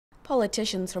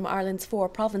Politicians from Ireland's 4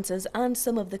 provinces and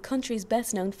some of the country's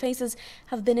best-known faces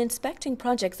have been inspecting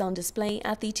projects on display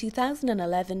at the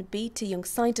 2011 BT Young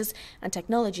Scientists and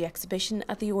Technology exhibition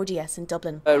at the RDS in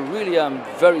Dublin. I really am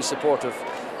very supportive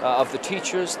of the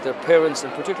teachers, their parents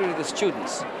and particularly the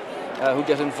students who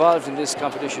get involved in this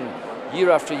competition year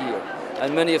after year.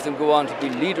 And many of them go on to be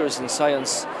leaders in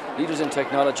science, leaders in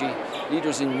technology,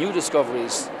 leaders in new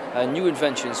discoveries and new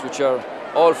inventions which are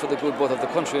all for the good both of the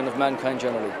country and of mankind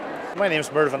generally. My name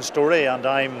is Mervyn Story and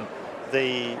I'm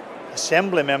the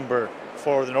Assembly Member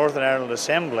for the Northern Ireland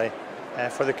Assembly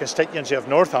for the constituency of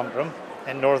Northampton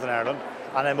in Northern Ireland,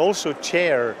 and I'm also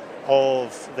Chair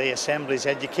of the Assembly's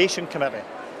Education Committee.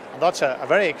 And that's a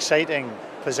very exciting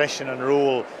position and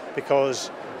role because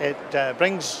it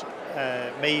brings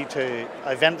me to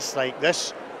events like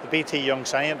this, the BT Young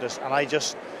Scientists, and I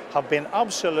just have been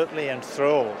absolutely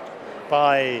enthralled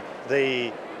by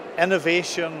the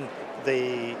innovation,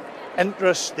 the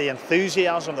interest, the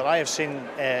enthusiasm that I have seen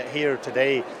here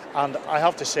today, and I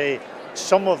have to say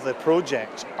some of the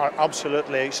projects are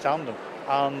absolutely outstanding,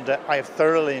 and I have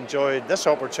thoroughly enjoyed this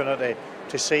opportunity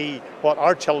to see what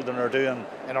our children are doing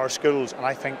in our schools, and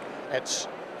I think it's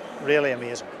really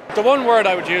amazing. The one word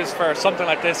I would use for something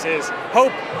like this is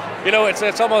hope. You know,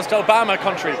 it's almost Obama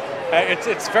country.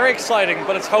 It's very exciting,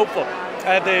 but it's hopeful.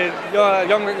 The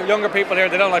younger people here,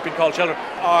 they don't like being called children,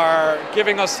 are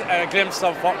giving us a glimpse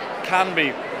of what can be,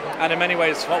 and in many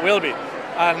ways what will be.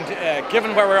 And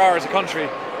given where we are as a country,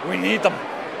 we need them,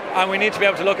 and we need to be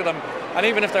able to look at them. And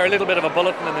even if they're a little bit of a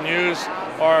bulletin in the news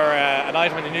or an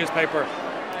item in the newspaper,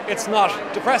 it's not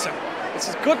depressing.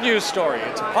 It's a good news story.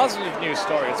 It's a positive news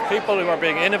story. It's people who are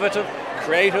being innovative,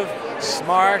 creative,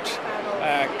 smart,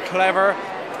 clever,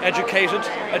 educated,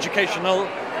 educational.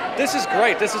 This is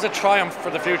great. This is a triumph for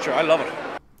the future. I love it.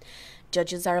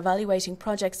 Judges are evaluating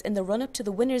projects in the run-up to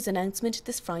the winners' announcement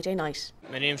this Friday night.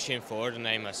 My name's Shane Ford and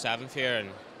I'm a 7th year in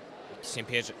St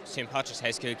Patrick's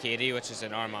High School, Katie, which is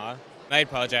in Armagh. My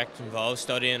project involves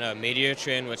studying a meteor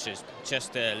train, which is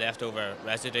just the leftover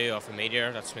residue of a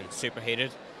meteor that's been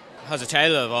superheated. As a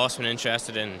child, I've always been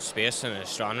interested in space and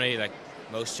astronomy, like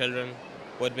most children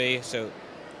would be.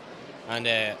 And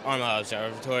Armagh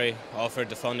Observatory offered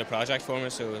to fund the project for me,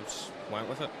 so I just went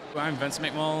with it. I'm Vincent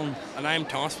McMullen. And I'm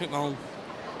Thomas McMullen.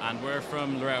 And we're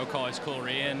from Loretto College,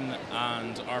 Coleraine,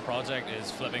 and our project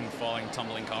is flipping, falling,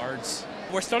 tumbling cards.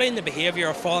 We're studying the behaviour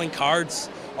of falling cards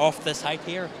off this height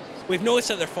here. We've noticed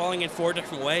that they're falling in 4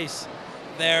 different ways.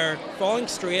 They're falling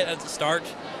straight at the start,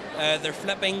 they're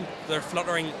flipping, they're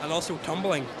fluttering, and also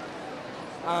tumbling.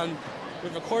 And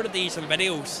we've recorded these in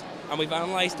videos, and we've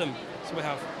analysed them, so we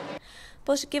have.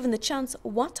 But given the chance,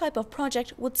 what type of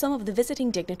project would some of the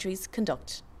visiting dignitaries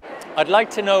conduct? I'd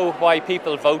like to know why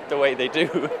people vote the way they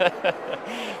do,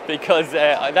 because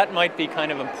that might be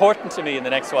kind of important to me in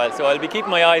the next while. So I'll be keeping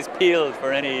my eyes peeled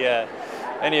for any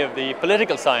of the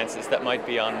political sciences that might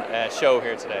be on show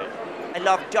here today. I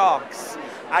love dogs.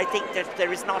 I think that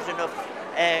there is not enough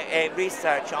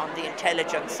research on the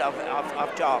intelligence of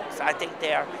dogs. I think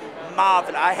they're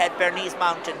marvelous. I had Bernese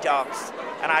Mountain dogs,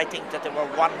 and I think that they were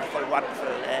wonderful,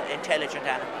 wonderful, intelligent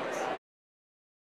animals.